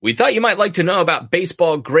We thought you might like to know about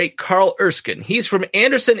baseball great Carl Erskine. He's from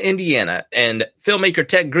Anderson, Indiana, and filmmaker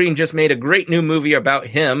Ted Green just made a great new movie about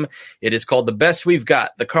him. It is called The Best We've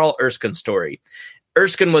Got, The Carl Erskine Story.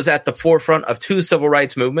 Erskine was at the forefront of two civil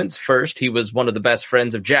rights movements. First, he was one of the best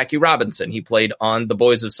friends of Jackie Robinson. He played on the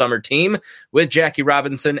Boys of Summer team with Jackie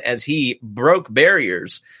Robinson as he broke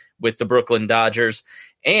barriers with the Brooklyn Dodgers.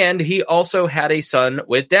 And he also had a son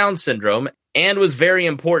with Down syndrome and was very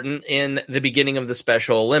important in the beginning of the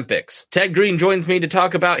Special Olympics. Ted Green joins me to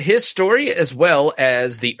talk about his story as well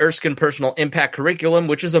as the Erskine Personal Impact Curriculum,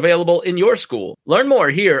 which is available in your school. Learn more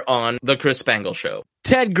here on The Chris Spangle Show.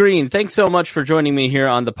 Ted Green, thanks so much for joining me here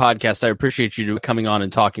on the podcast. I appreciate you coming on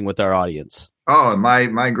and talking with our audience. Oh,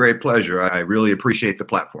 my great pleasure. I really appreciate the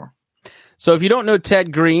platform. So if you don't know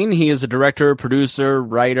Ted Green, he is a director, producer,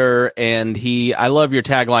 writer, and I love your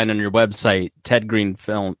tagline on your website,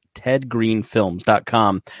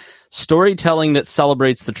 tedgreenfilms.com. Storytelling that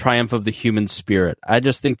celebrates the triumph of the human spirit. I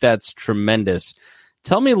just think that's tremendous.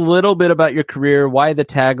 Tell me a little bit about your career, why the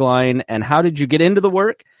tagline, and how did you get into the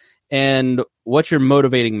work, and what's your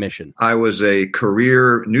motivating mission? I was a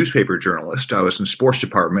career newspaper journalist. I was in sports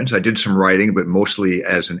departments. I did some writing, but mostly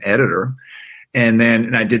as an editor.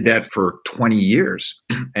 And I did that for 20 years.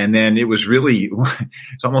 And then it was really,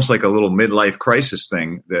 it's almost like a little midlife crisis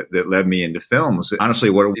thing that led me into films. Honestly,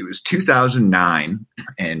 it was 2009,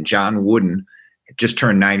 and John Wooden had just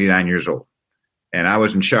turned 99 years old. And I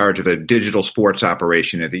was in charge of a digital sports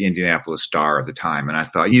operation at the Indianapolis Star at the time. And I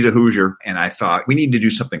thought, he's a Hoosier. And I thought, we need to do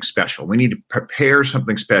something special. We need to prepare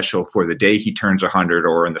something special for the day he turns 100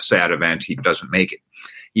 or in the sad event he doesn't make it.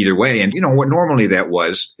 Either way. And, what normally that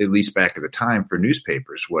was, at least back at the time for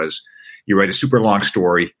newspapers, was you write a super long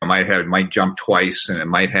story. It might jump twice, and it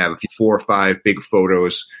might have 4 or 5 big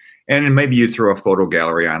photos. And then maybe you throw a photo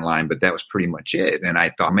gallery online, but that was pretty much it. And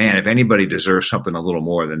I thought, man, if anybody deserves something a little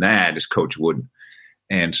more than that, it's Coach Wooden.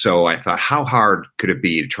 And so I thought, how hard could it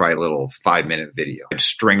be to try a little 5-minute video? I'd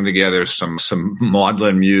string together some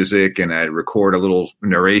maudlin music, and I'd record a little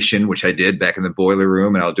narration, which I did back in the boiler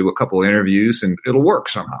room, and I'll do a couple interviews, and it'll work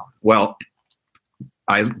somehow. Well,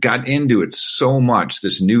 I got into it so much,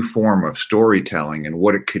 this new form of storytelling and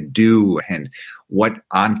what it could do and what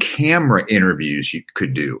on-camera interviews you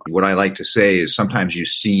could do. What I like to say is sometimes you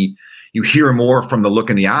hear more from the look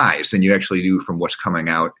in the eyes than you actually do from what's coming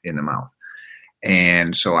out in the mouth.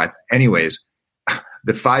 And so the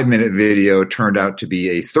 5-minute video turned out to be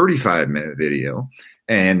a 35-minute video.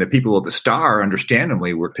 And the people at the Star,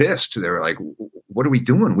 understandably, were pissed. They were like, what are we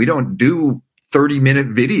doing? We don't do 30-minute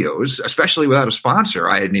videos, especially without a sponsor.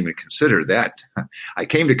 I hadn't even considered that. I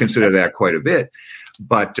came to consider that quite a bit.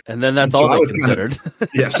 And then that's all they considered.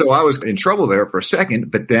 So I was in trouble there for a second,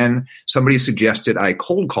 but then somebody suggested I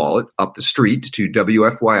cold call it up the street to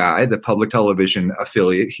WFYI, the public television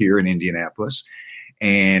affiliate here in Indianapolis.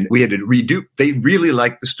 And we had to they really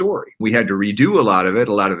liked the story. We had to redo a lot of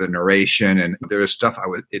the narration, and there's stuff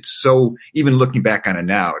it's so, even looking back on it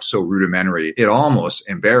now, it's so rudimentary. It almost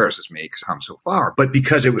embarrasses me because I'm so far. But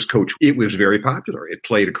because it was Coach, it was very popular. It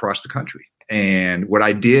played across the country. And what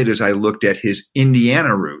I did is I looked at his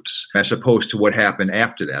Indiana roots as opposed to what happened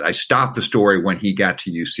after that. I stopped the story when he got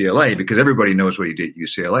to UCLA because everybody knows what he did at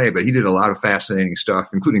UCLA, but he did a lot of fascinating stuff,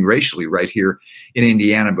 including racially, right here in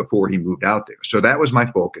Indiana before he moved out there. So that was my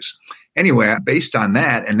focus. Anyway, based on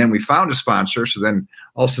that, and then we found a sponsor. So then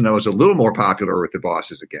all of a sudden I was a little more popular with the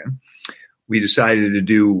bosses again. We decided to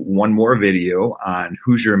do one more video on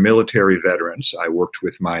Hoosier military veterans. I worked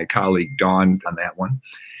with my colleague Dawn on that one.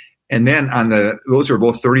 And then those are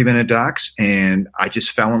both 30-minute docs, and I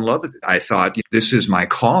just fell in love with it. I thought, this is my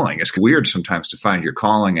calling. It's weird sometimes to find your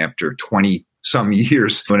calling after 20-some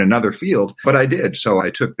years in another field, but I did. So I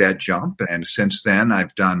took that jump, and since then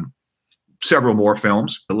I've done several more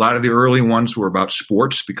films. A lot of the early ones were about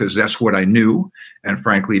sports because that's what I knew, and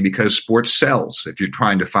frankly, because sports sells if you're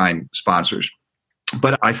trying to find sponsors.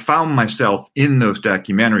 But I found myself in those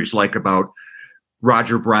documentaries, like about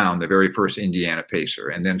Roger Brown, the very first Indiana Pacer,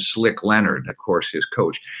 and then Slick Leonard, of course, his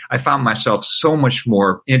coach. I found myself so much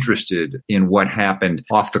more interested in what happened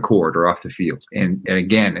off the court or off the field. And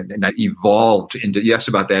I evolved into, yes,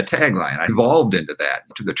 about that tagline, I evolved into that,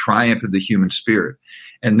 to the triumph of the human spirit.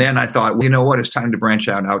 And then I thought, well, you know what? It's time to branch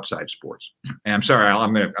out outside sports. And I'm sorry,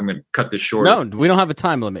 I'm going to cut this short. No, we don't have a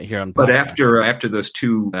time limit here on the podcast. But after those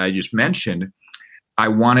two I just mentioned, I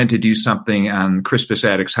wanted to do something on Crispus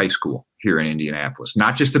Attucks High School here in Indianapolis.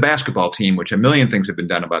 Not just the basketball team, which a million things have been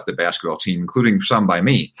done about the basketball team, including some by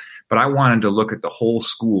me. But I wanted to look at the whole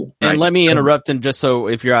school. And let me interrupt, and just so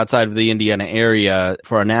if you're outside of the Indiana area,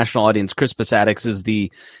 for our national audience, Crispus Attucks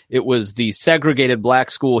was the segregated black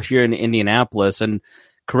school here in Indianapolis. And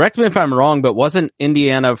correct me if I'm wrong, but wasn't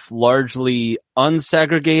Indiana largely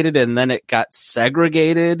unsegregated and then it got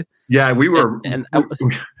segregated? Yeah,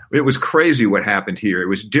 it was crazy what happened here. It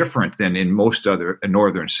was different than in most other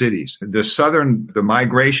northern cities. The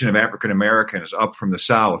migration of African Americans up from the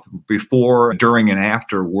South before, during, and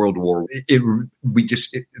after World War, the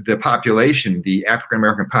African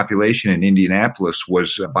American population in Indianapolis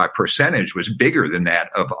was, by percentage, was bigger than that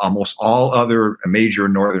of almost all other major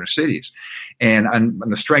northern cities. And on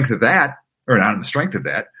the strength of that, or not on the strength of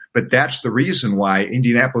that, but that's the reason why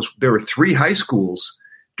Indianapolis, there were 3 high schools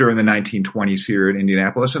during the 1920s here in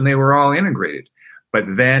Indianapolis, and they were all integrated. But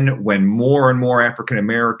then when more and more African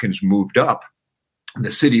Americans moved up,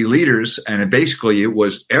 the city leaders, and basically it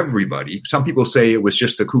was everybody. Some people say it was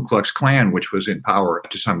just the Ku Klux Klan, which was in power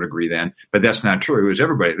to some degree then, but that's not true. It was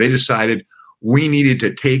everybody. They decided we needed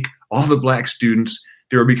to take all the black students.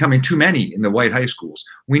 There were becoming too many in the white high schools.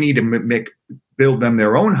 We need to build them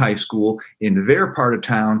their own high school in their part of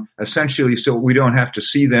town, essentially, so we don't have to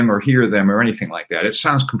see them or hear them or anything like that. It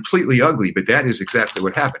sounds completely ugly, but that is exactly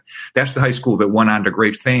what happened. That's the high school that went on to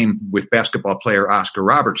great fame with basketball player Oscar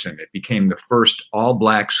Robertson. It became the first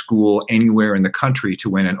all-black school anywhere in the country to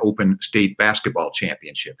win an open state basketball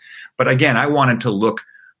championship. But again, I wanted to look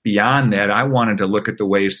beyond that. I wanted to look at the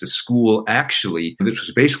ways the school actually, this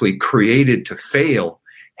was basically created to fail,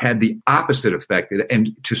 had the opposite effect.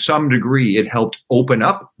 And to some degree, it helped open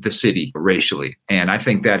up the city racially. And I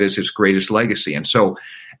think that is its greatest legacy. And so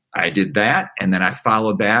I did that. And then I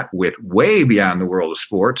followed that with way beyond the world of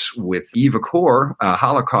sports with Eva Kor, a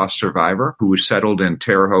Holocaust survivor who was settled in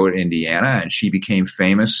Terre Haute, Indiana. And she became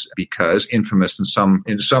famous infamous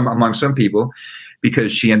among some people,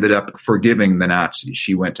 because she ended up forgiving the Nazis.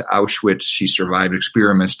 She went to Auschwitz. She survived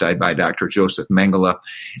experiments done by Dr. Joseph Mengele.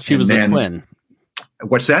 She was a twin.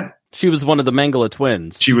 What's that? She was one of the Mengele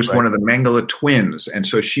twins. She was one of the Mengele twins. And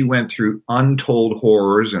so she went through untold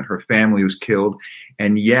horrors and her family was killed.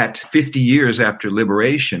 And yet 50 years after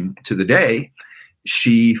liberation to the day,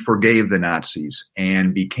 she forgave the Nazis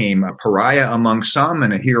and became a pariah among some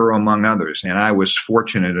and a hero among others. And I was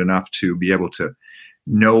fortunate enough to be able to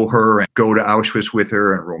know her and go to Auschwitz with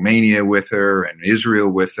her and Romania with her and Israel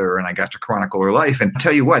with her. And I got to chronicle her life. And I'll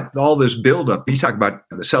tell you what, all this buildup, you talk about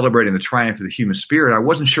celebrating the triumph of the human spirit. I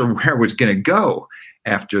wasn't sure where it was going to go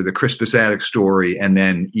after the Crispus Attucks story and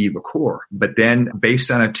then Eva Kor. But then based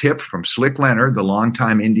on a tip from Slick Leonard, the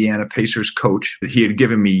longtime Indiana Pacers coach that he had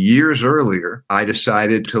given me years earlier, I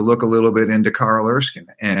decided to look a little bit into Carl Erskine.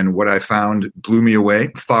 And what I found blew me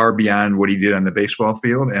away, far beyond what he did on the baseball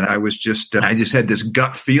field. And I just had this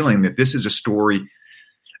gut feeling that this is a story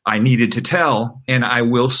I needed to tell. And I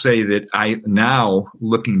will say that now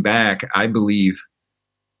looking back, I believe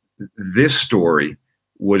this story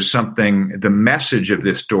was the message of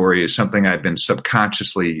this story is something I've been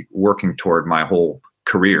subconsciously working toward my whole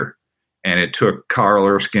career. And it took Carl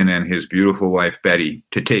Erskine and his beautiful wife, Betty,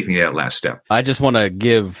 to take me that last step. I just want to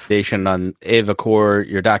give station on Eva Kor,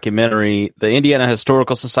 your documentary. The Indiana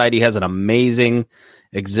Historical Society has an amazing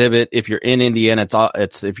exhibit. If you're in Indiana,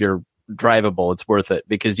 it's if you're drivable, it's worth it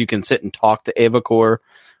because you can sit and talk to Eva Kor,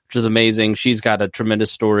 which is amazing. She's got a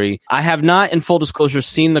tremendous story. I have not, in full disclosure,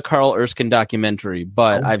 seen the Carl Erskine documentary,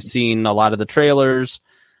 but I've seen a lot of the trailers.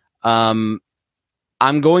 I'm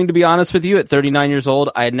going to be honest with you. At 39 years old,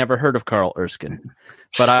 I had never heard of Carl Erskine,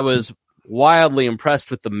 but I was wildly impressed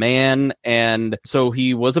with the man. And so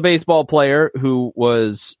he was a baseball player who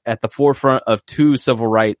was at the forefront of 2 civil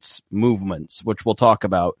rights movements, which we'll talk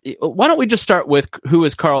about. Why don't we just start with who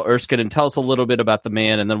is Carl Erskine and tell us a little bit about the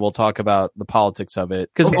man, and then we'll talk about the politics of it.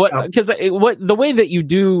 Because the way that you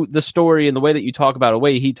do the story and the way that you talk about it, the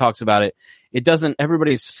way he talks about it, it doesn't,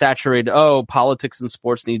 everybody's saturated. Oh, politics and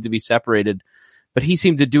sports need to be separated, but he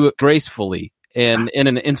seemed to do it gracefully and in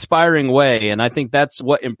an inspiring way. And I think that's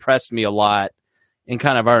what impressed me a lot in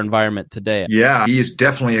kind of our environment today. Yeah, he is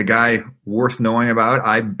definitely a guy worth knowing about.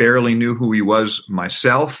 I barely knew who he was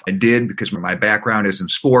myself. I did because my background is in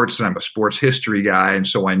sports and I'm a sports history guy. And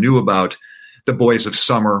so I knew about the Boys of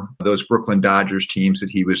Summer, those Brooklyn Dodgers teams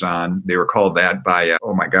that he was on. They were called that by,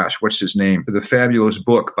 what's his name? The fabulous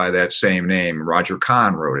book by that same name. Roger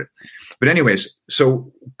Kahn wrote it. But anyways,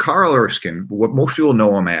 so Carl Erskine, what most people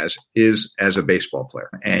know him as is as a baseball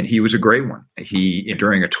player. And he was a great one. He,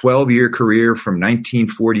 during a 12-year career from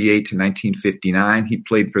 1948 to 1959, he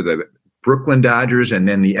played for the Brooklyn Dodgers and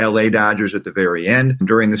then the LA Dodgers at the very end.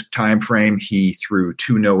 During this time frame, he threw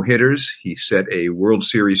 2 no-hitters. He set a World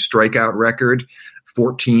Series strikeout record,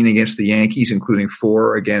 14 against the Yankees, including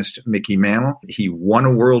 4 against Mickey Mantle. He won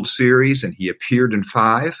a World Series and he appeared in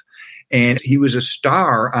 5. And he was a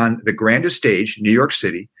star on the grandest stage, New York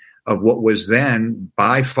City, of what was then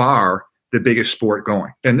by far the biggest sport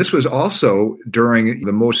going. And this was also during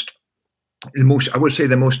the most, I would say,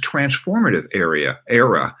 the most transformative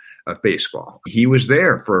era of baseball. He was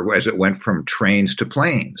there for, as it went from trains to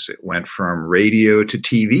planes. It went from radio to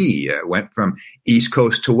TV. It went from East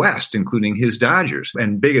Coast to West, including his Dodgers.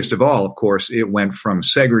 And biggest of all, of course, it went from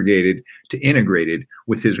segregated to integrated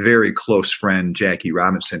with his very close friend, Jackie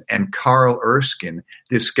Robinson. And Carl Erskine,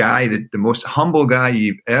 this guy, the most humble guy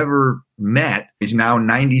you've ever met. He's now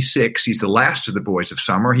 96. He's the last of the boys of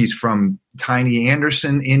summer. He's from tiny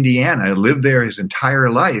Anderson, Indiana. Lived there his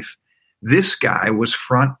entire life. This guy was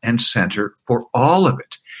front and center for all of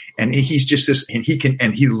it. And he's just this, and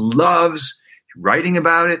he loves writing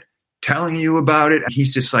about it, telling you about it.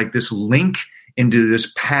 He's just like this link into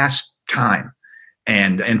this past time.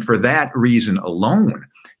 And for that reason alone,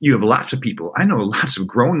 you have lots of people. I know lots of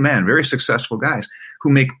grown men, very successful guys, who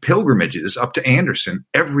make pilgrimages up to Anderson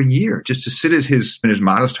every year just to sit in his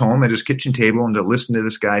modest home at his kitchen table and to listen to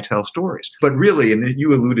this guy tell stories. But really, and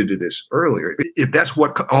you alluded to this earlier, if that's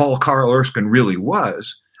what all Carl Erskine really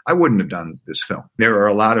was, I wouldn't have done this film. There are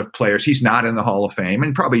a lot of players. He's not in the Hall of Fame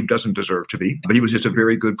and probably doesn't deserve to be, but he was just a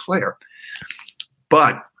very good player.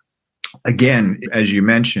 But again, as you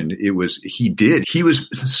mentioned, he was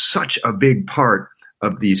such a big part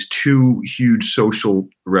of these two huge social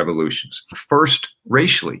revolutions. First,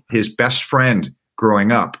 racially, his best friend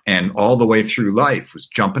growing up and all the way through life was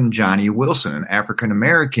Jumpin' Johnny Wilson, an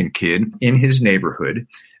African-American kid in his neighborhood.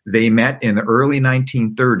 They met in the early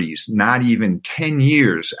 1930s, not even 10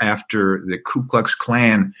 years after the Ku Klux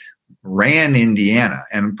Klan ran Indiana.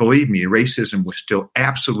 And believe me, racism was still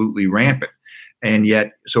absolutely rampant. And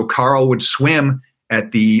yet, so Carl would swim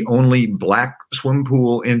at the only black swim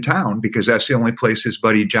pool in town because that's the only place his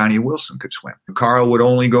buddy Johnny Wilson could swim. Carl would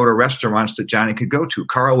only go to restaurants that Johnny could go to.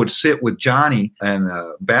 Carl would sit with Johnny on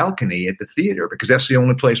a balcony at the theater because that's the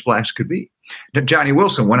only place blacks could be. Now, Johnny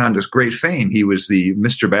Wilson went on to great fame. He was the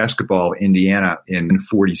Mr. Basketball Indiana in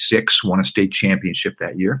 46, won a state championship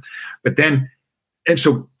that year. But then, and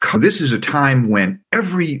so this is a time when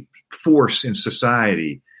every force in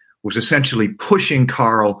society was essentially pushing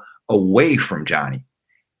Carl away from Johnny.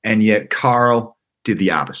 And yet Carl did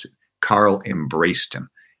the opposite. Carl embraced him.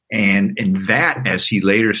 And that, as he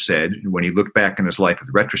later said, when he looked back in his life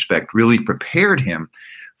with retrospect, really prepared him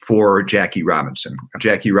for Jackie Robinson.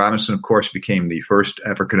 Jackie Robinson, of course, became the first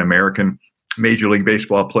African-American Major League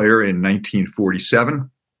Baseball player in 1947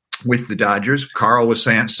 with the Dodgers. Carl was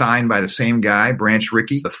signed by the same guy, Branch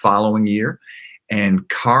Rickey, the following year. And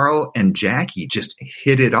Carl and Jackie just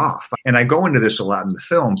hit it off. And I go into this a lot in the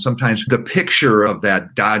film. Sometimes the picture of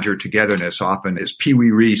that Dodger togetherness often is Pee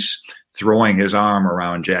Wee Reese throwing his arm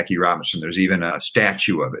around Jackie Robinson. There's even a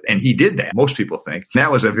statue of it. And he did that, most people think.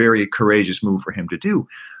 That was a very courageous move for him to do.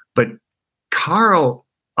 But Carl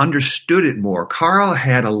understood it more. Carl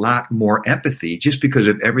had a lot more empathy just because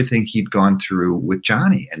of everything he'd gone through with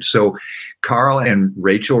Johnny. And so Carl, and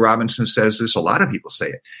Rachel Robinson says this, a lot of people say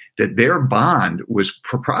it, that their bond was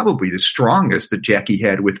probably the strongest that Jackie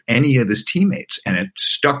had with any of his teammates, and it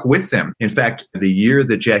stuck with them. In fact, the year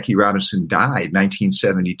that Jackie Robinson died,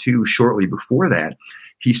 1972, shortly before that,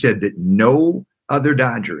 he said that no other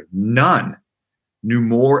Dodger, none,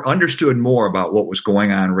 understood more about what was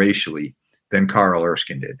going on racially than Carl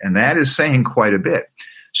Erskine did. And that is saying quite a bit.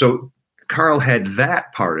 So Carl had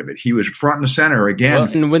that part of it. He was front and center again.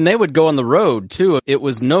 Well, and when they would go on the road, too, it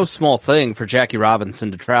was no small thing for Jackie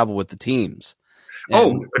Robinson to travel with the teams.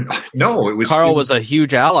 And no, Carl was a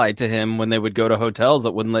huge ally to him when they would go to hotels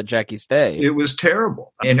that wouldn't let Jackie stay. It was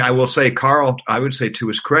terrible. And I will say, Carl, I would say to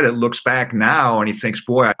his credit, looks back now and he thinks,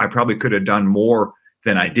 boy, I probably could have done more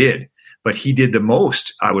than I did. But he did the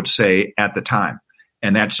most, I would say, at the time.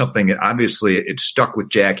 And that's something that obviously it stuck with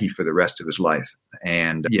Jackie for the rest of his life.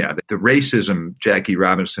 And yeah, the racism Jackie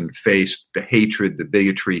Robinson faced, the hatred, the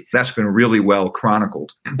bigotry, that's been really well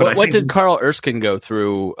chronicled. But what did Carl Erskine go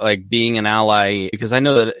through, like being an ally? Because I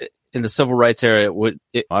know that in the civil rights era,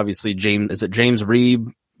 obviously James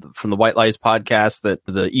Reeb from the White Lies podcast, that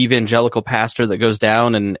the evangelical pastor that goes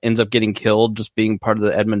down and ends up getting killed just being part of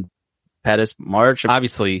the Edmund Pettus March.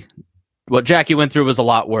 Obviously, what Jackie went through was a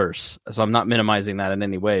lot worse, so I'm not minimizing that in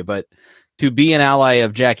any way. But to be an ally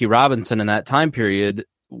of Jackie Robinson in that time period,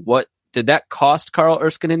 what did that cost Carl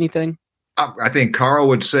Erskine anything? I think Carl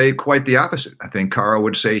would say quite the opposite. I think Carl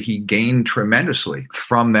would say he gained tremendously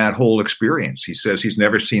from that whole experience. He says he's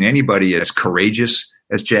never seen anybody as courageous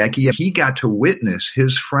as Jackie. He got to witness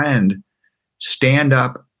his friend stand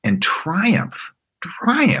up and triumph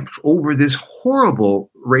over this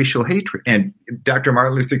horrible racial hatred. And Dr.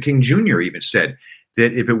 Martin Luther King Jr. even said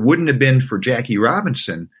that if it wouldn't have been for Jackie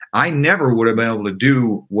Robinson, I never would have been able to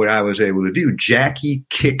do what I was able to do. Jackie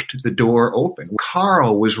kicked the door open.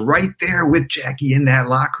 Carl was right there with Jackie in that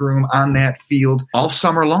locker room on that field all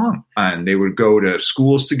summer long. And they would go to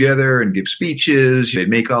schools together and give speeches. They'd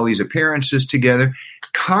make all these appearances together.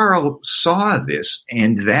 Carl saw this,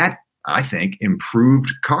 and that, I think,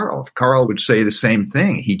 improved Carl. Carl would say the same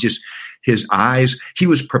thing. His eyes, he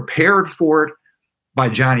was prepared for it by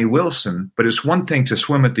Johnny Wilson, but it's one thing to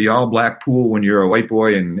swim at the all-black pool when you're a white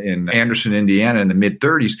boy in Anderson, Indiana in the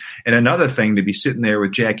mid-30s, and another thing to be sitting there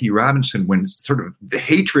with Jackie Robinson when sort of the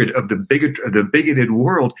hatred of the bigoted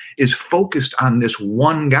world is focused on this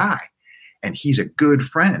one guy. And he's a good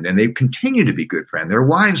friend, and they continue to be good friends. Their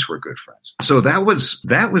wives were good friends. So that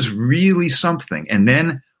was really something. And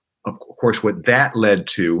then, of course, what that led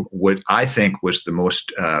to, what I think was the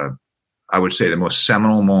most, I would say the most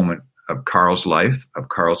seminal moment of Carl's life, of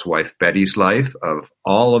Carl's wife Betty's life, of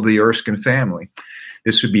all of the Erskine family.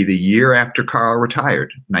 This would be the year after Carl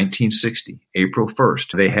retired, 1960, April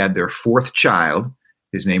 1st. They had their fourth child.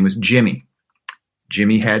 His name was Jimmy.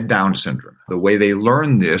 Jimmy had Down syndrome. The way they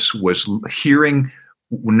learned this was hearing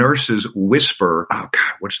nurses whisper, oh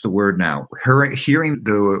God, what's the word now? Hearing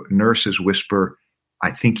the nurses whisper,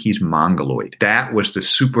 I think he's mongoloid. That was the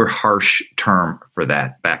super harsh term for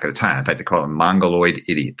that back at the time. In fact, they call them mongoloid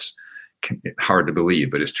idiots. Hard to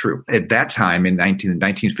believe, but it's true. At that time in the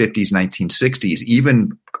 1950s, 1960s,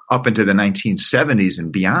 even up into the 1970s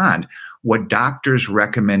and beyond, what doctors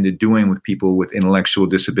recommended doing with people with intellectual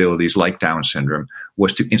disabilities like Down syndrome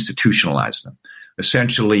was to institutionalize them.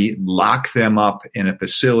 Essentially lock them up in a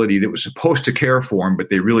facility that was supposed to care for them,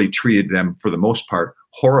 but they really treated them, for the most part,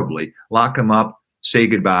 horribly. Lock them up, say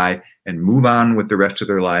goodbye, and move on with the rest of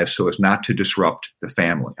their lives so as not to disrupt the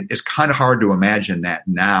family. It's kind of hard to imagine that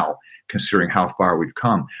now, considering how far we've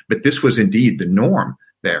come. But this was indeed the norm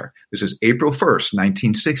there. This is April 1st,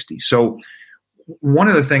 1960. So one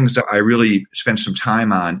of the things that I really spent some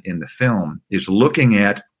time on in the film is looking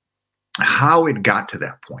at how it got to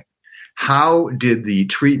that point. How did the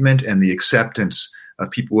treatment and the acceptance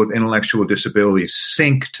of people with intellectual disabilities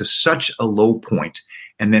sink to such a low point?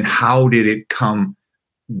 And then how did it come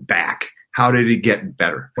back? How did it get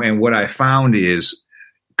better? And what I found is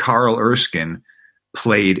Carl Erskine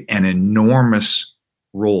played an enormous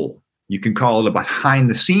role. You can call it a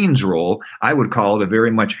behind-the-scenes role. I would call it a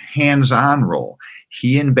very much hands-on role.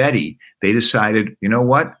 He and Betty, they decided, you know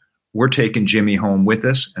what? We're taking Jimmy home with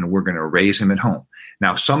us, and we're going to raise him at home.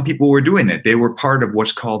 Now, some people were doing that. They were part of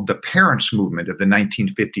what's called the parents movement of the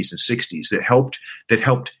 1950s and 60s that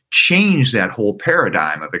helped change that whole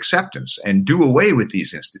paradigm of acceptance and do away with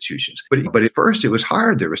these institutions. But at first it was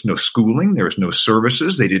hard. There was no schooling. There was no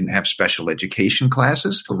services. They didn't have special education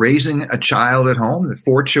classes. Raising a child at home, the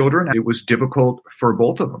 4 children, it was difficult for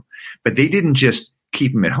both of them. But they didn't just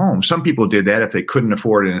keep them at home. Some people did that. If they couldn't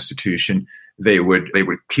afford an institution, they would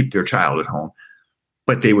keep their child at home,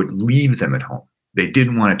 but they would leave them at home. They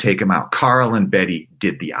didn't want to take them out. Carl and Betty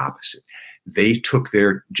did the opposite. They took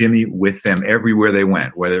their Jimmy with them everywhere they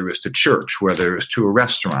went, whether it was to church, whether it was to a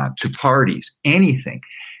restaurant, to parties, anything.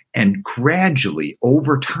 And gradually,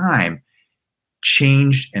 over time,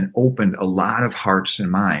 changed and opened a lot of hearts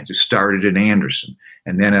and minds. It started in Anderson.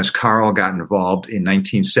 And then as Carl got involved in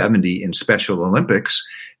 1970 in Special Olympics,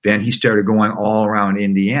 then he started going all around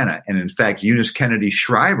Indiana. And in fact, Eunice Kennedy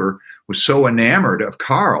Shriver was so enamored of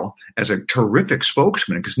Carl as a terrific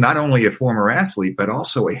spokesman, because not only a former athlete, but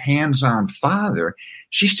also a hands-on father,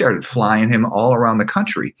 she started flying him all around the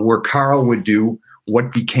country, where Carl would do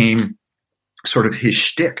what became sort of his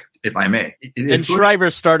shtick, if I may. And Shriver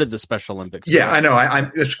started the Special Olympics. Yeah, I know.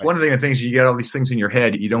 It's right. One of the things, you get all these things in your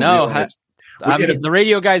head. You don't realize. The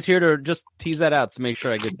radio guy's here to just tease that out to make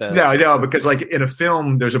sure I get that. No, I know, because like in a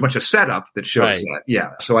film, there's a bunch of setup that shows that.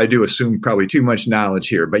 Yeah. So I do assume probably too much knowledge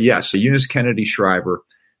here. But yes, so Eunice Kennedy Shriver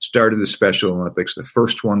started the Special Olympics. The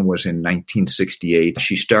first one was in 1968.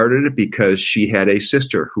 She started it because she had a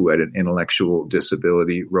sister who had an intellectual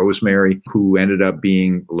disability, Rosemary, who ended up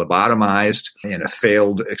being lobotomized in a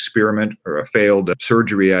failed experiment, or a failed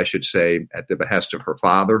surgery, I should say, at the behest of her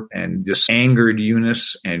father. And this angered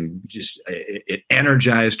Eunice, and just it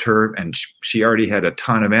energized her. And she already had a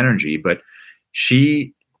ton of energy, but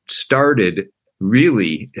she started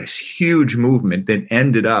really this huge movement that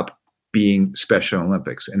ended up being Special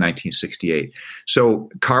Olympics in 1968. So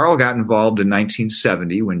Carl got involved in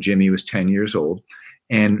 1970 when Jimmy was 10 years old.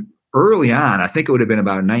 And early on, I think it would have been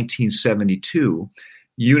about 1972,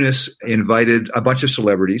 Eunice invited a bunch of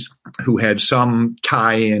celebrities who had some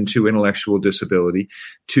tie into intellectual disability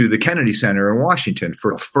to the Kennedy Center in Washington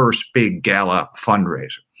for a first big gala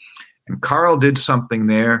fundraiser. And Carl did something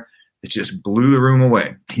there It just blew the room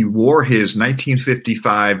away. He wore his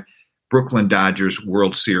 1955 Brooklyn Dodgers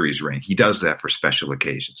World Series ring. He does that for special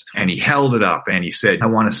occasions. And he held it up and he said, I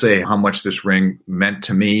want to say how much this ring meant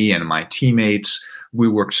to me and my teammates. We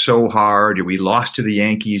worked so hard. We lost to the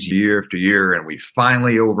Yankees year after year, and we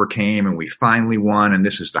finally overcame and we finally won. And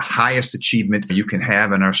this is the highest achievement you can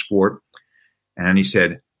have in our sport. And he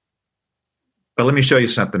said, but let me show you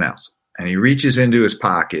something else. And he reaches into his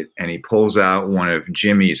pocket and he pulls out one of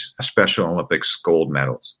Jimmy's Special Olympics gold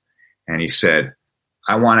medals. And he said,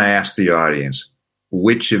 I want to ask the audience,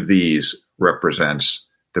 which of these represents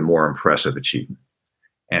the more impressive achievement?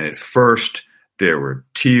 And at first, there were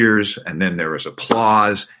tears, and then there was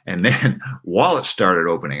applause, and then wallets started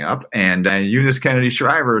opening up. And Eunice Kennedy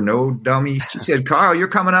Shriver, no dummy, she said, Carl, you're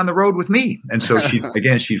coming on the road with me. And so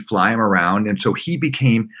she'd fly him around. And so he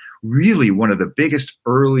became really one of the biggest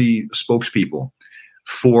early spokespeople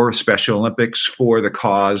for Special Olympics, for the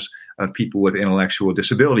cause of people with intellectual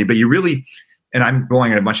disability. But you really, and I'm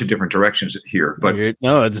going in a bunch of different directions here, but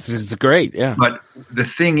no, it's great. Yeah. But the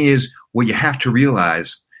thing is, what you have to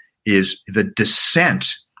realize is the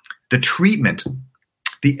descent, the treatment,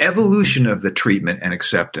 the evolution of the treatment and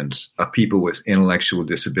acceptance of people with intellectual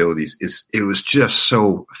disabilities it was just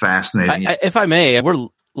so fascinating. If I may, we're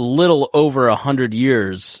little over 100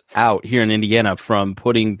 years out here in Indiana from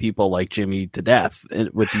putting people like Jimmy to death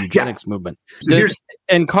with the eugenics movement.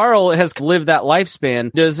 And Carl has lived that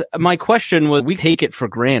lifespan. My question was, we take it for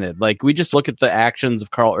granted. Like, we just look at the actions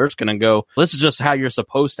of Carl Erskine and go, this is just how you're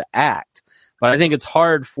supposed to act. But I think it's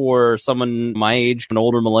hard for someone my age, an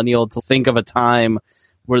older millennial, to think of a time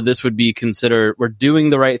where this would be considered, where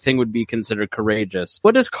doing the right thing would be considered courageous.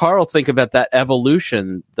 What does Carl think about that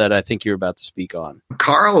evolution that I think you're about to speak on?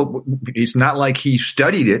 Carl, it's not like he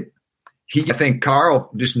studied it. I think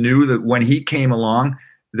Carl just knew that when he came along,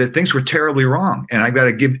 that things were terribly wrong. And I got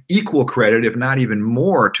to give equal credit, if not even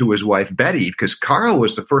more, to his wife, Betty, because Carl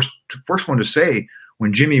was the first one to say,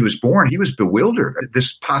 when Jimmy was born, he was bewildered.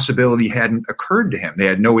 This possibility hadn't occurred to him. They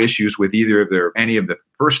had no issues with any of the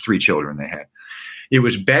first three children they had. It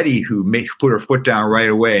was Betty who put her foot down right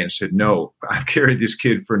away and said, no, I've carried this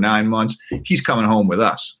kid for 9 months. He's coming home with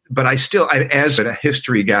us. But as a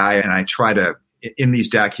history guy, and I try to, in these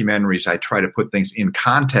documentaries, I try to put things in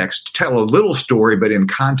context, tell a little story, but in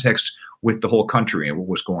context with the whole country and what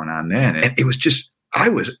was going on then. And it was just, I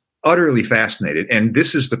was utterly fascinated. And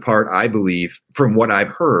this is the part I believe, from what I've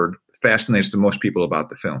heard, fascinates the most people about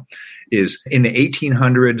the film, is in the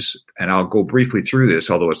 1800s, and I'll go briefly through this,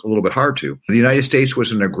 although it's a little bit hard to, the United States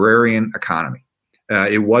was an agrarian economy.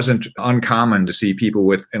 It wasn't uncommon to see people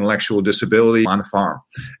with intellectual disability on the farm.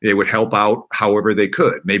 They would help out however they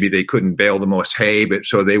could. Maybe they couldn't bale the most hay, but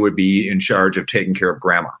so they would be in charge of taking care of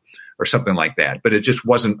grandma or something like that. But it just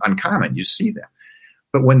wasn't uncommon. You see that.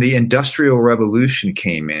 But when the Industrial Revolution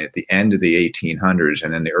came in at the end of the 1800s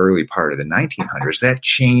and then the early part of the 1900s, that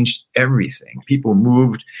changed everything. People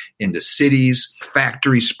moved into cities,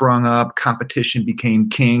 factories sprung up, competition became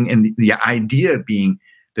king, and the idea being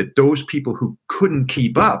that those people who couldn't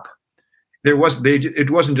keep up, it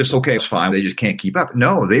wasn't just, okay, it's fine, they just can't keep up.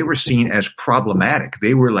 No, they were seen as problematic.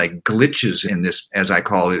 They were like glitches in this, as I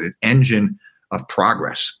call it, an engine of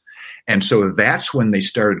progress. And so that's when they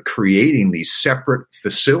started creating these separate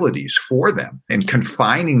facilities for them and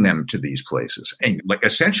confining them to these places. And like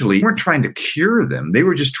essentially, they weren't trying to cure them. They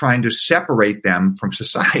were just trying to separate them from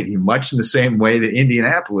society, much in the same way that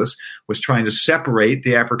Indianapolis was trying to separate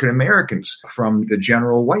the African Americans from the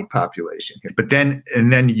general white population. But then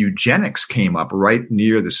eugenics came up right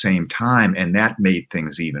near the same time, and that made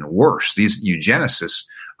things even worse. These eugenicists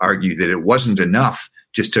argued that it wasn't enough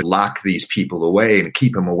just to lock these people away and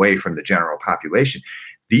keep them away from the general population.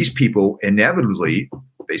 These people inevitably,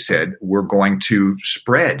 they said, were going to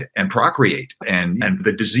spread and procreate, and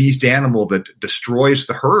the diseased animal that destroys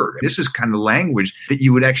the herd. This is kind of language that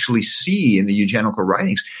you would actually see in the eugenical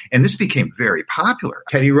writings. And this became very popular.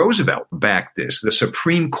 Teddy Roosevelt backed this. The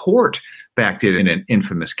Supreme Court backed it in an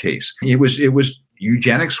infamous case. It was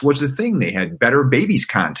eugenics was the thing. They had better babies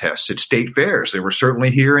contests at state fairs. There were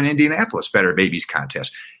certainly here in Indianapolis better babies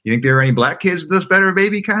contests. You think there are any black kids in those better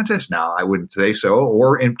baby contests? No, I wouldn't say so,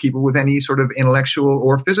 or in people with any sort of intellectual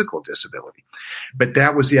or physical disability. But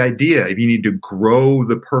that was the idea. If you need to grow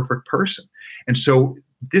the perfect person. And so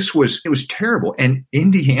it was terrible. And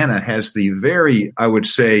Indiana has the very, I would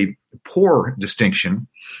say, poor distinction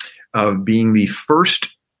of being the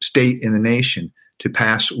first state in the nation to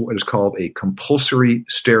pass what is called a compulsory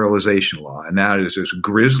sterilization law. And that is as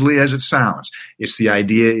grisly as it sounds. It's the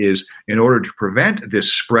idea is, in order to prevent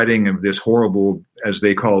this spreading of this horrible, as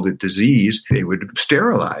they called it, disease, they would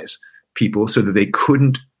sterilize people so that they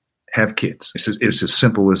couldn't have kids. It's as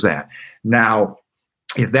simple as that. Now,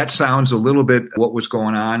 if that sounds a little bit what was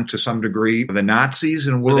going on to some degree, the Nazis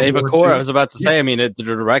in World War II. I was about to say, I mean, it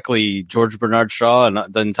directly, George Bernard Shaw and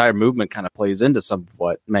the entire movement kind of plays into some of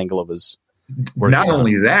what Mengele was working on. Not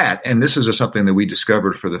only that, and this is something that we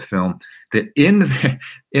discovered for the film, that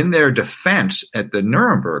in their defense at the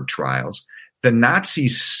Nuremberg trials, the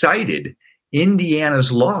Nazis cited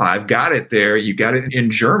Indiana's law. I've got it there. You got it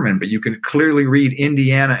in German, but you can clearly read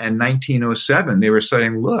Indiana in 1907. They were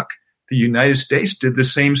saying, look, the United States did the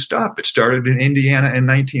same stuff. It started in Indiana in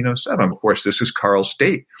 1907. Of course, this is Carl's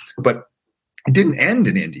state, but it didn't end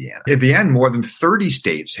in Indiana. At the end, more than 30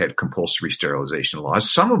 states had compulsory sterilization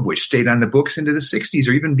laws, some of which stayed on the books into the 60s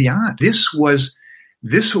or even beyond. This was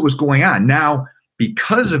what was going on. Now,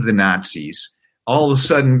 because of the Nazis, all of a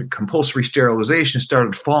sudden, compulsory sterilization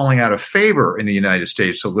started falling out of favor in the United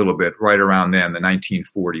States a little bit right around then, the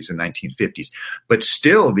 1940s and 1950s. But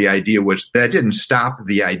still, the idea was that didn't stop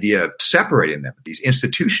the idea of separating them. These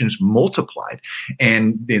institutions multiplied,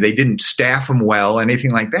 and they didn't staff them well,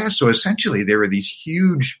 anything like that. So essentially, there were these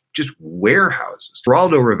huge just warehouses.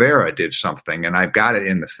 Geraldo Rivera did something, and I've got it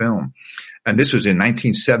in the film. And this was in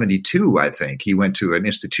 1972, I think. He went to an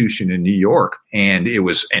institution in New York, and he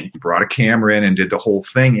brought a camera in and did the whole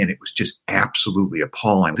thing, and it was just absolutely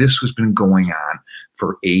appalling. This has been going on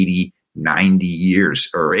for 80, 90 years,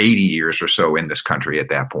 or 80 years or so in this country at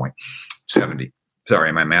that point. 70.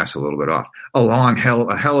 Sorry, my math's a little bit off. A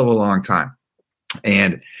hell of a long time.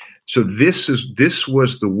 And so this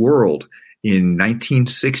was the world in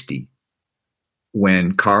 1960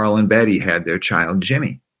 when Carl and Betty had their child,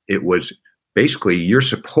 Jimmy. It was basically, you're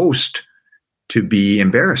supposed to be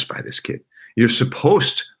embarrassed by this kid. You're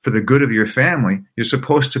supposed, for the good of your family, you're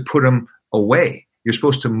supposed to put him away. You're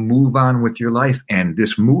supposed to move on with your life. And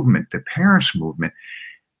this movement, the parents' movement,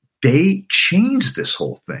 they changed this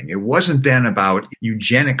whole thing. It wasn't then about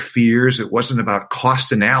eugenic fears. It wasn't about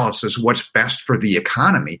cost analysis, what's best for the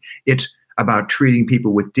economy. It's about treating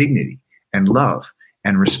people with dignity and love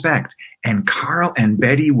and respect. And Carl and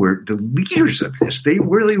Betty were the leaders of this. They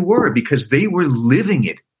really were, because they were living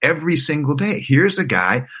it every single day. Here's a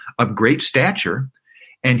guy of great stature,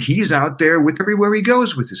 and he's out there with everywhere he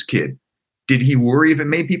goes with his kid. Did he worry if it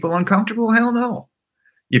made people uncomfortable? Hell no.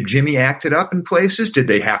 If Jimmy acted up in places, did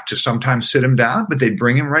they have to sometimes sit him down? But they'd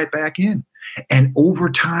bring him right back in. And over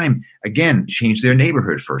time, again, change their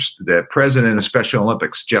neighborhood first. The president of Special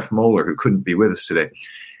Olympics, Jeff Moeller, who couldn't be with us today,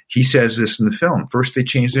 he says this in the film. First, they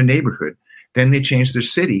changed their neighborhood. Then they changed their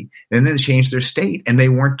city. And then they changed their state. And they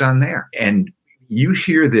weren't done there. And you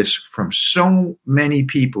hear this from so many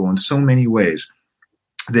people in so many ways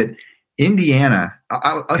that Indiana,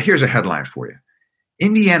 here's a headline for you.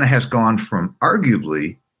 Indiana has gone from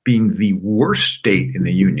arguably being the worst state in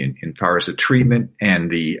the union as far as the treatment and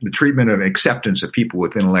the treatment of acceptance of people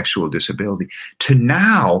with intellectual disability to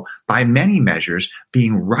now, by many measures,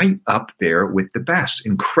 being right up there with the best.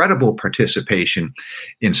 Incredible participation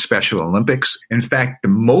in Special Olympics. In fact, the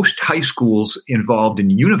most high schools involved in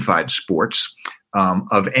unified sports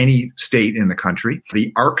of any state in the country.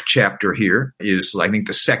 The ARC chapter here is, I think,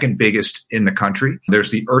 the second biggest in the country. There's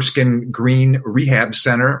the Erskine Green Rehab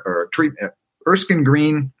Center, or Erskine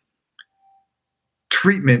Green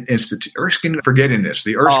Treatment Institute. The Erskine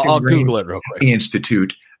Green Google it real quick.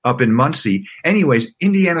 Institute up in Muncie. Anyways,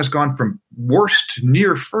 Indiana's gone from worst to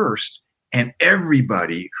near first, and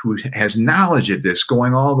everybody who has knowledge of this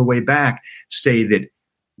going all the way back say that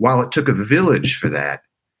while it took a village for that,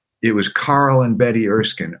 it was Carl and Betty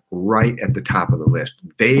Erskine right at the top of the list.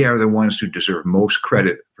 They are the ones who deserve most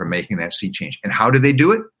credit for making that sea change. And how did they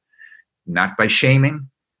do it? Not by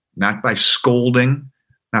shaming, not by scolding,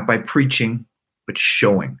 not by preaching, but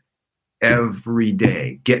showing every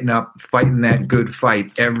day, getting up, fighting that good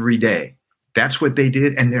fight every day. That's what they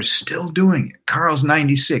did, and they're still doing it. Carl's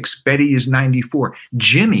 96, Betty is 94.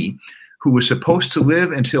 Jimmy, who was supposed to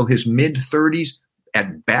live until his mid-30s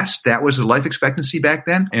at best, that was the life expectancy back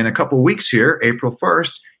then. In a couple of weeks here, April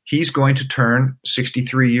 1st, he's going to turn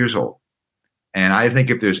 63 years old. And I think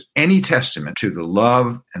if there's any testament to the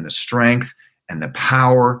love and the strength and the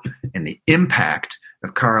power and the impact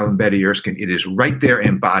of Carl and Betty Erskine, it is right there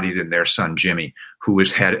embodied in their son, Jimmy, who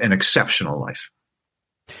has had an exceptional life.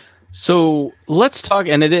 So let's talk,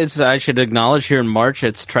 and it is, I should acknowledge, here in March,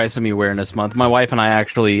 it's Trisomy Awareness Month. My wife and I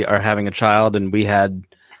actually are having a child, and we had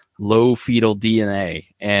low fetal DNA.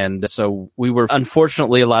 And so we were,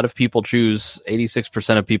 unfortunately, a lot of people choose,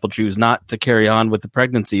 86% of people choose not to carry on with the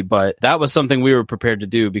pregnancy, but that was something we were prepared to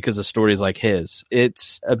do because of stories like his.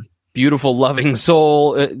 It's a beautiful, loving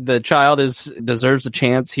soul. The child deserves a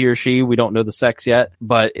chance, he or she. We don't know the sex yet,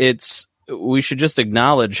 but we should just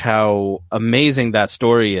acknowledge how amazing that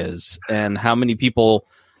story is and how many people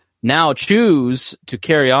now choose to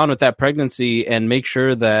carry on with that pregnancy and make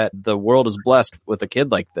sure that the world is blessed with a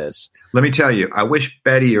kid like this. Let me tell you, I wish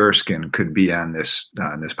Betty Erskine could be on this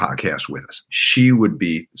podcast with us. She would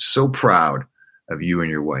be so proud of you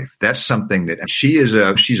and your wife. That's something that she's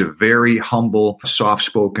a very humble,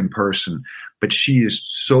 soft-spoken person, but she is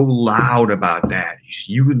so loud about that.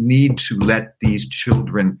 You would need to let these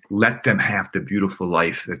children, let them have the beautiful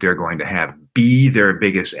life that they're going to have. Be their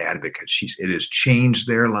biggest advocate. It has changed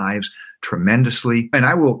their lives tremendously. And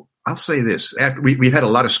I'll say this. We've had a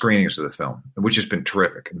lot of screenings of the film, which has been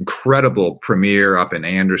terrific. Incredible premiere up in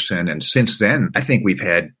Anderson. And since then, I think we've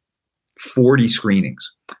had 40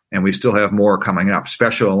 screenings. And we still have more coming up.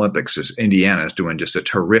 Special Olympics Indiana is doing just a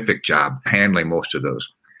terrific job handling most of those.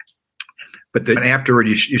 But then afterward,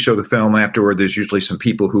 you show the film. Afterward, there's usually some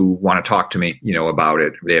people who want to talk to me, about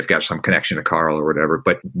it. They've got some connection to Carl or whatever.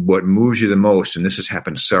 But what moves you the most, and this has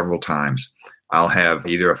happened several times, I'll have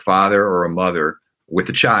either a father or a mother with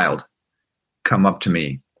a child come up to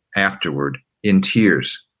me afterward in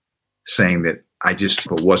tears saying that if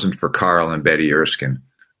it wasn't for Carl and Betty Erskine,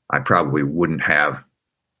 I probably wouldn't have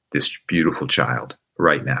this beautiful child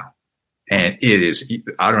right now. And it is,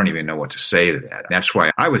 I don't even know what to say to that. That's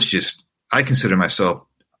why I consider myself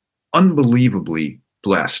unbelievably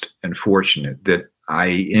blessed and fortunate that I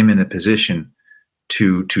am in a position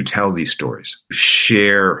to tell these stories, to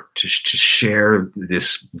share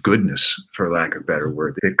this goodness, for lack of a better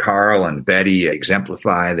word, that Carl and Betty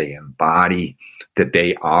exemplify, they embody, that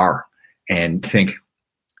they are. And I think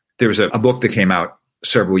there was a book that came out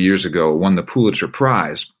several years ago, won the Pulitzer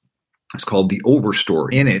Prize. It's called The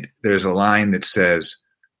Overstory. In it, there's a line that says,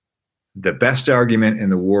 "The best argument in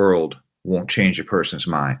the world won't change a person's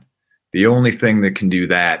mind. The only thing that can do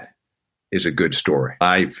that is a good story."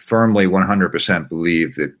 I firmly 100%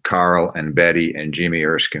 believe that Carl and Betty and Jimmy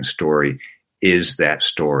Erskine's story is that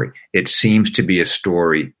story. It seems to be a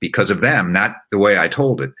story because of them, not the way I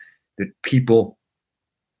told it, that people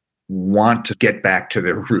want to get back to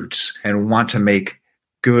their roots and want to make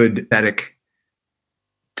good, ethic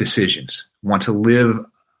decisions, want to live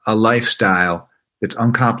a lifestyle that's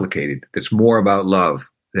uncomplicated, that's more about love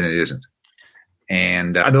than it isn't.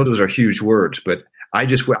 And I know those are huge words, but I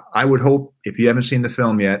would hope, if you haven't seen the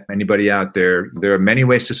film yet, anybody out there are many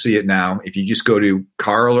ways to see it now. If you just go to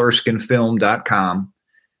carlerskinefilm.com,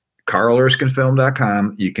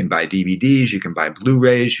 carlerskinefilm.com, you can buy DVDs, you can buy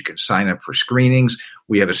Blu-rays, you can sign up for screenings.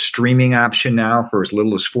 We have a streaming option now for as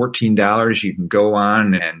little as $14. You can go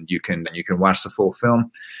on and you can watch the full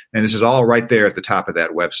film. And this is all right there at the top of that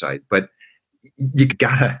website. But you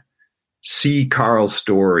gotta see Carl's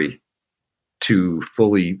story to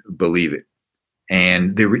fully believe it.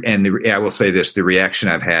 And I will say this, the reaction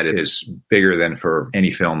I've had is bigger than for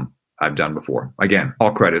any film I've done before. Again,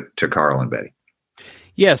 all credit to Carl and Betty.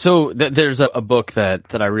 Yeah, so there's a book that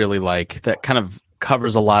I really like that kind of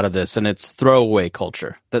covers a lot of this, and it's throwaway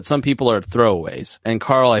culture, that some people are throwaways. And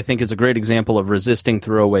Carl, I think, is a great example of resisting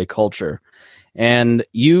throwaway culture. And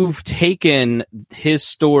you've taken his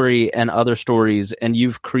story and other stories, and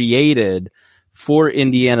you've created for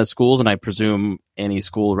Indiana schools, and I presume any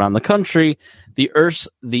school around the country, the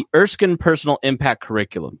Erskine Personal Impact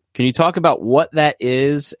Curriculum. Can you talk about what that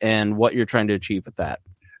is and what you're trying to achieve with that?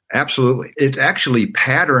 Absolutely. It's actually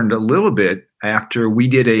patterned a little bit after we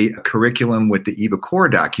did a curriculum with the Eva Core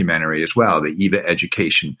documentary as well, the Eva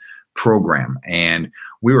Education Program. And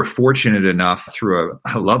we were fortunate enough through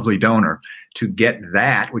a lovely donor to get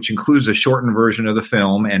that, which includes a shortened version of the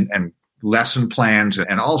film and lesson plans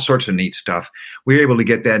and all sorts of neat stuff. We were able to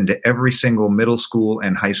get that into every single middle school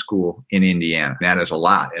and high school in Indiana. That is a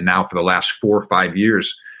lot. And now for the last 4 or 5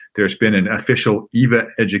 years, there's been an official Eva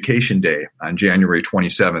Education Day on January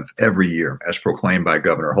 27th every year, as proclaimed by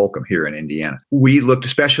Governor Holcomb here in Indiana. We looked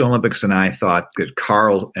at Special Olympics, and I thought that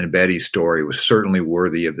Carl and Betty's story was certainly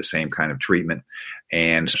worthy of the same kind of treatment.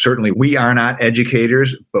 And certainly we are not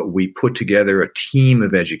educators, but we put together a team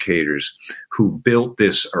of educators who built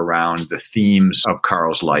this around the themes of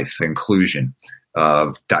Carl's life: inclusion,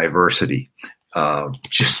 of diversity,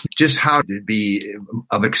 just how to be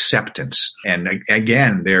of acceptance. And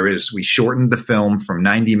again, we shortened the film from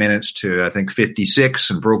 90 minutes to, I think, 56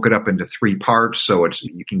 and broke it up into 3 parts. So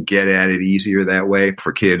you can get at it easier that way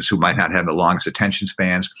for kids who might not have the longest attention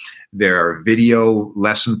spans. There are video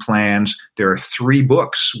lesson plans. There are 3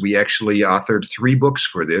 books. We actually authored 3 books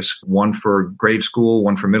for this, one for grade school,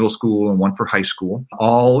 one for middle school, and one for high school,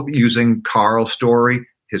 all using Carl's story,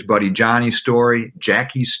 his buddy Johnny's story,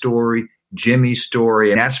 Jackie's story, Jimmy's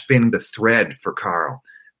story. And that's been the thread for Carl,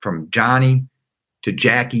 from Johnny to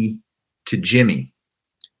Jackie to Jimmy,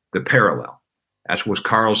 The Parallel. That was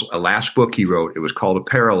Carl's last book he wrote. It was called A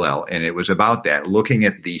Parallel, and it was about that, looking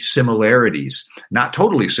at the similarities, not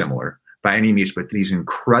totally similar by any means, but these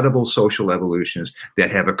incredible social evolutions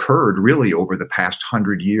that have occurred really over the past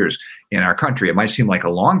 100 years in our country. It might seem like a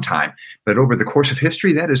long time, but over the course of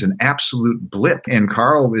history, that is an absolute blip. And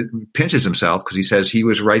Carl pinches himself because he says he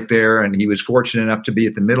was right there and he was fortunate enough to be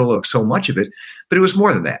at the middle of so much of it. But it was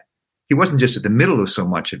more than that. He wasn't just at the middle of so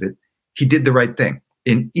much of it. He did the right thing.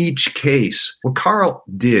 In each case, what Carl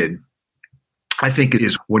did, I think it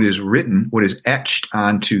is what is written, what is etched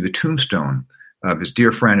onto the tombstone of his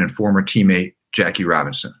dear friend and former teammate, Jackie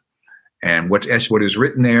Robinson. And what is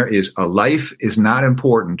written there is, a life is not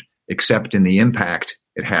important except in the impact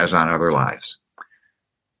it has on other lives.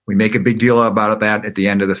 We make a big deal about that at the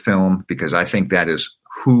end of the film because I think that is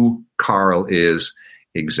who Carl is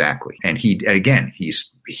exactly. And I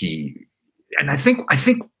think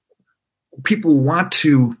people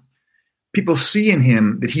see in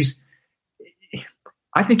him that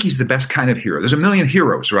I think he's the best kind of hero. There's a million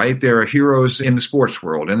heroes, right? There are heroes in the sports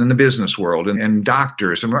world and in the business world and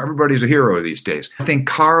doctors, and everybody's a hero these days. I think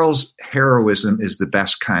Carl's heroism is the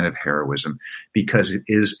best kind of heroism because it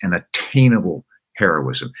is an attainable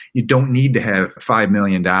heroism. You don't need to have $5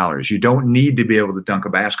 million. You don't need to be able to dunk a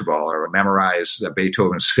basketball or memorize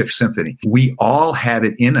Beethoven's Fifth Symphony. We all have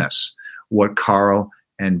it in us what Carl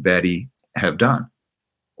and Betty have done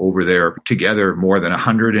over their together more than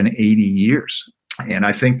 180 years. And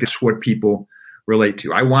I think that's what people relate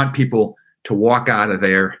to. I want people to walk out of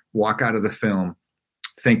the film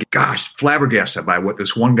thinking, gosh, flabbergasted by what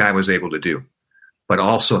this one guy was able to do, but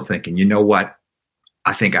also thinking, you know what?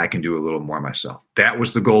 I think I can do a little more myself. That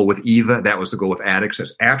was the goal with Eva. That was the goal with Addicts.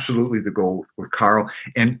 That's absolutely the goal with Carl.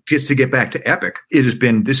 And just to get back to Epic,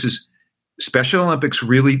 Special Olympics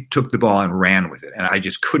really took the ball and ran with it. And I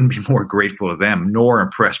just couldn't be more grateful to them, nor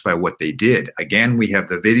impressed by what they did. Again, we have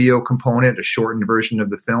the video component, a shortened version of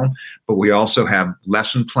the film, but we also have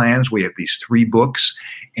lesson plans. We have these 3 books,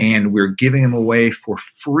 and we're giving them away for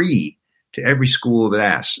free to every school that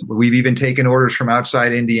asks. We've even taken orders from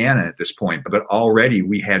outside Indiana at this point, but already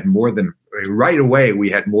we had right away, we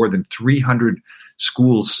had more than 300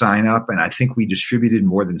 schools sign up, and I think we distributed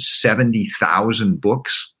more than 70,000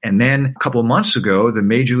 books. And then a couple of months ago, the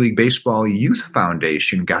Major League Baseball Youth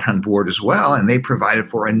Foundation got on board as well, and they provided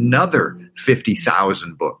for another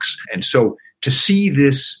 50,000 books. And so to see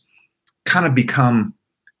this kind of become,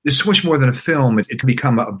 it's so much more than a film, it can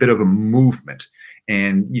become a bit of a movement.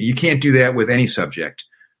 And you can't do that with any subject.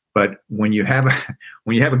 But when you have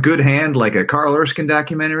a good hand like a Carl Erskine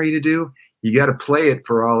documentary to do, you got to play it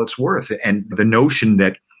for all it's worth. And the notion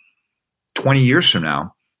that 20 years from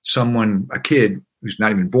now, a kid who's not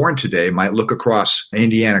even born today, might look across an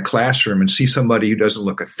Indiana classroom and see somebody who doesn't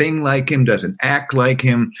look a thing like him, doesn't act like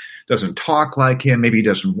him, doesn't talk like him, maybe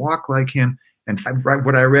doesn't walk like him. And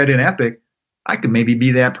what I read in Epic, I could maybe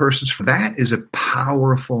be that person's. That is a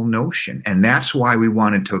powerful notion. And that's why we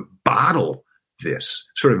wanted to bottle this,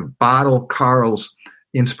 sort of bottle Carl's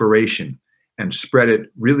inspiration and spread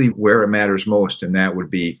it really where it matters most, and that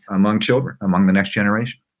would be among children, among the next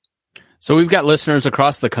generation. So we've got listeners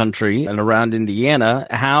across the country and around Indiana.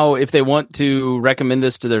 How, if they want to recommend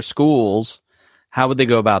this to their schools, how would they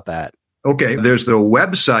go about that? Okay, there's the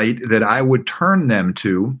website that I would turn them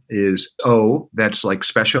to is that's like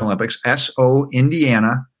Special Olympics,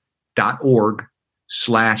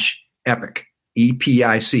 soindiana.org/epic,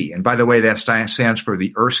 EPIC. And by the way, that stands for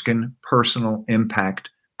the Erskine Personal Impact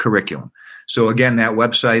Curriculum. So again, that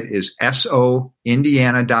website is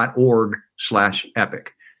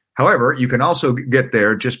soindiana.org/epic. However, you can also get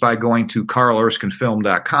there just by going to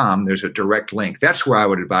carlerskinefilm.com. There's a direct link. That's where I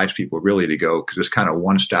would advise people really to go, because it's kind of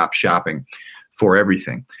one-stop shopping for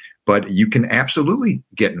everything. But you can absolutely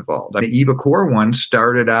get involved. The Eva Core one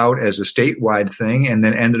started out as a statewide thing and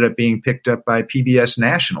then ended up being picked up by PBS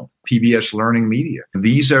National, PBS Learning Media.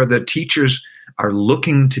 These are the teachers are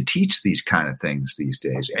looking to teach these kind of things these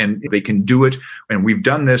days, and they can do it. And we've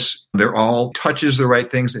done this. They're all touches the right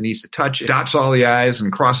things it needs to touch, dots all the I's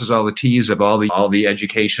and crosses all the T's of all the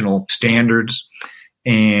educational standards.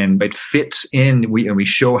 And it fits in. We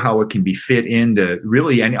show how it can be fit into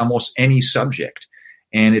really almost any subject.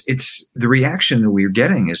 And it's the reaction that we're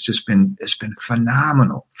getting has been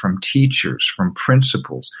phenomenal from teachers, from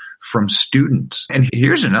principals, from students. And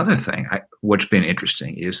here's another thing. What's been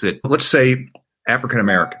interesting is that, let's say African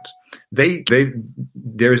Americans,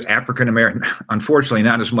 there's African American, unfortunately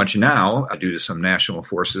not as much now due to some national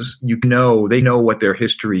forces. They know what their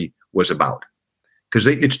history was about because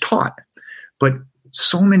it's taught. But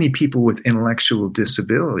so many people with intellectual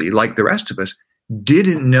disability, like the rest of us,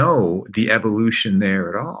 didn't know the evolution there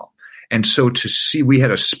at all. And so to see, we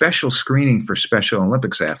had a special screening for Special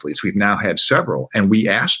Olympics athletes. We've now had several. And we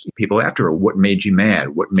asked people after, what made you mad?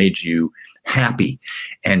 What made you happy?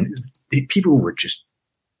 And people were just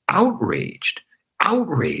outraged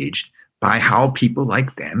by how people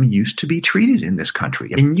like them used to be treated in this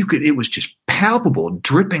country. And it was just palpable,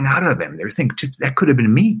 dripping out of them. They're thinking, that could have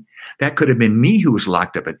been me. That could have been me who was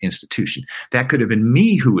locked up at institution. That could have been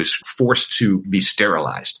me who was forced to be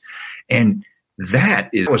sterilized. And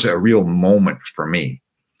was a real moment for me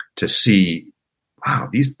to see, wow,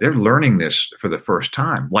 they're learning this for the first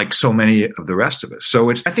time, like so many of the rest of us. So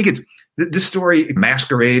I think this story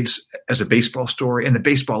masquerades as a baseball story, and the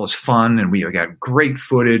baseball is fun, and we got great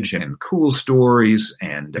footage and cool stories.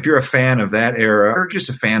 And if you're a fan of that era, or just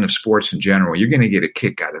a fan of sports in general, you're going to get a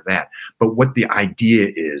kick out of that. But what the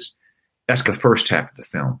idea is, that's the first half of the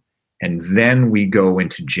film. And then we go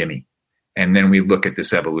into Jimmy. And then we look at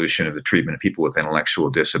this evolution of the treatment of people with intellectual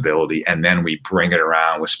disability. And then we bring it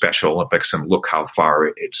around with Special Olympics and look how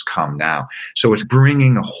far it's come now. So it's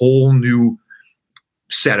bringing a whole new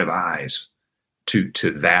set of eyes to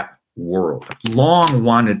that world. Long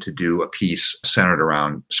wanted to do a piece centered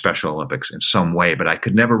around Special Olympics in some way, but I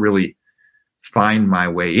could never really find my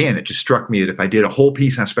way in. It just struck me that if I did a whole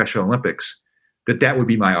piece on Special Olympics, that would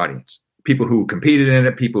be my audience. People who competed in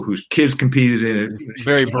it, people whose kids competed in it.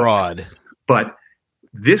 Very broad. But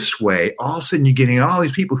this way, all of a sudden you're getting all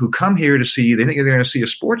these people who come here to see, they think they're going to see a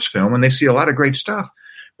sports film, and they see a lot of great stuff,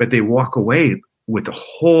 but they walk away with a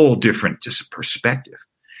whole different just perspective,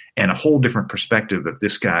 and a whole different perspective of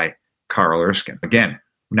this guy, Carl Erskine. Again,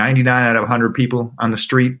 99 out of 100 people on the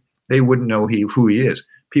street, they wouldn't know who he is.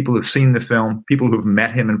 People who've seen the film, people who've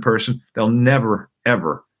met him in person, they'll never,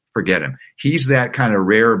 ever forget him. He's that kind of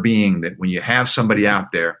rare being that when you have somebody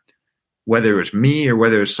out there, whether it's me or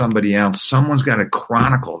whether it's somebody else, someone's got to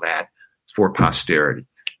chronicle that for posterity,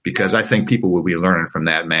 because I think people will be learning from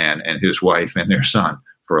that man and his wife and their son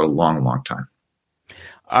for a long, long time.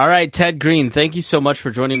 All right, Ted Green, thank you so much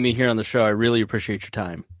for joining me here on the show. I really appreciate your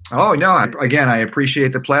time. Oh, no, I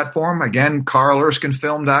appreciate the platform. Again,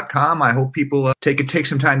 CarlErskineFilm.com. I hope people take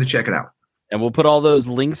some time to check it out. And we'll put all those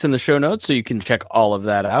links in the show notes so you can check all of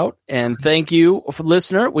that out. And thank you,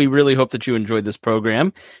 listener. We really hope that you enjoyed this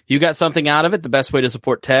program. If you got something out of it, the best way to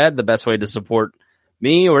support Ted, the best way to support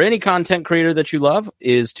me or any content creator that you love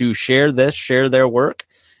is to share their work.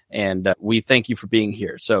 And we thank you for being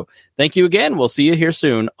here. So thank you again. We'll see you here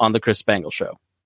soon on The Chris Spangle Show.